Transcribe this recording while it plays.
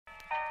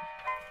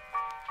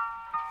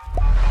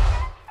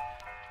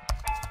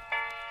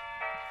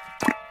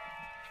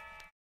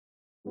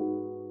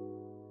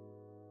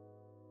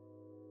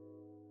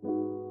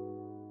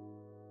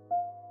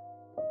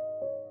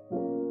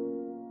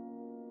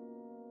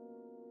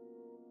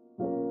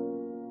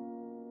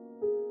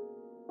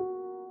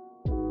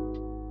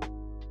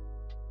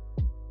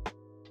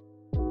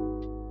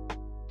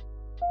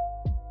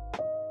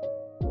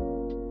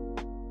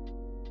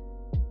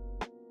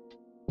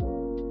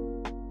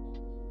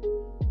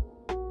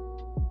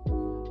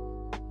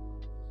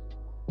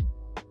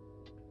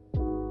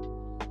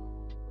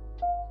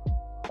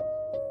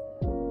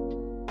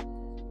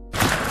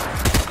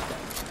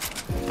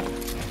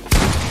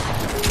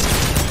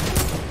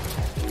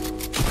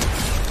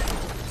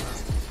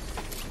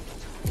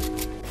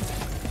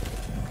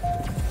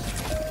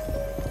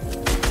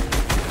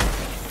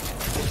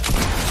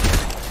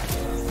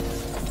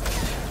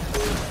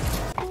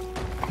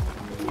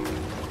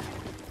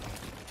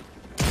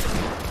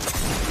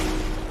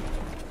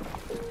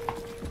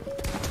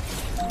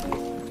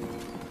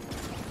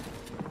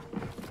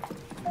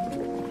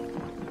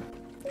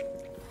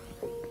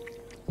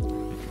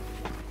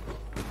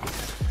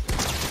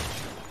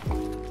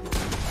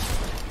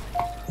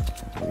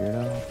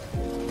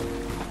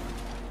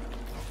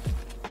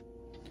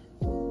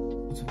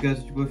guys,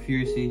 it's your boy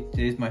furiouscyt.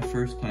 Today's my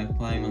first time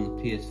playing on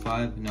the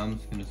PS5, and now I'm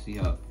just gonna see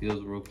how it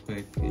feels real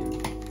quick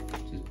and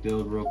just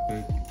build real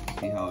quick,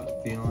 see how it's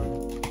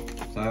feeling.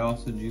 So I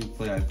also do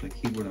play, I play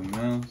keyboard and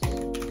mouse.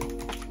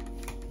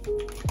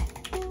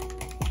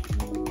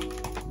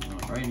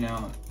 Right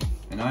now,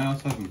 and I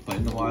also haven't played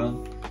in a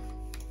while.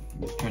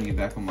 I'm just trying to get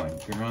back on my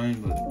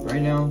grind, but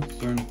right now it's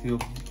starting to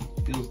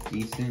feels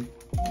decent.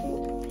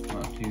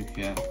 Not too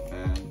bad.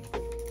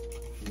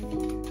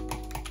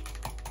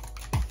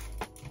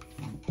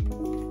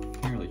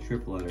 Can't really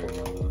triple it right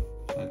now though.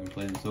 I haven't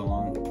played in so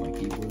long with my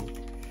keyboard.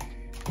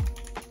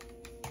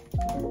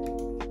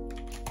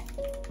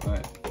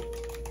 But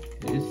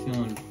it is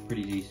feeling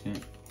pretty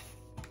decent.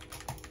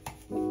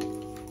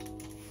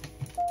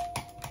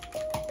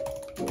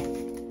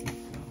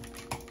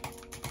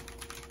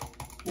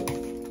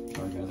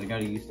 Sorry guys, I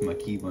gotta get used to my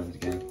key buttons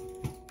again,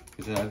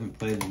 because I haven't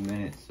played in a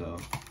minute, so.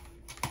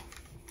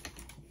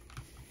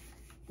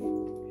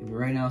 But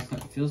right now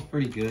it feels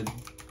pretty good.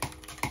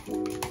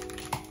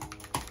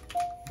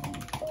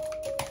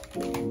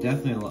 I'm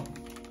definitely a lot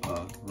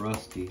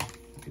rusty, you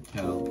could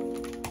tell.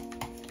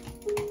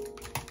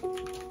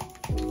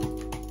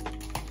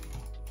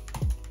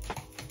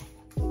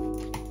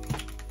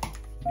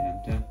 Yeah, I'm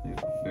definitely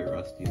a bit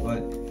rusty,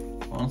 but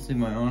honestly,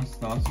 my honest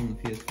thoughts on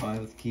the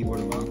PS5 with keyboard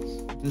and mouse,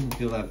 it doesn't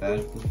feel that bad,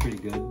 it feels pretty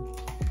good.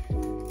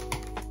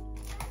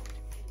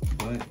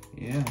 But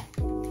yeah,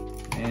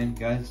 and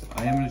guys,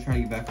 I am going to try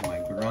to get back on my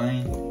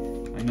grind.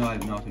 I know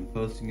I've not been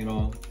posting it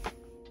all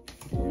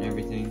and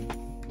everything,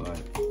 but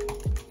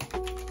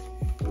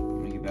I'm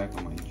going to get back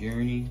on my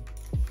journey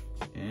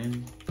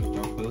and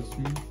start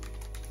posting.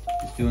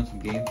 Just doing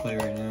some gameplay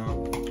right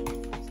now.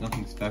 It's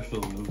nothing special,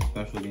 no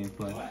special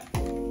gameplay,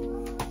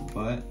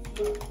 but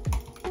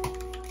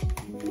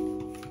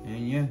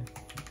and yeah,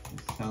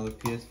 this is how the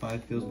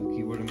PS5 feels with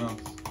keyboard and mouse.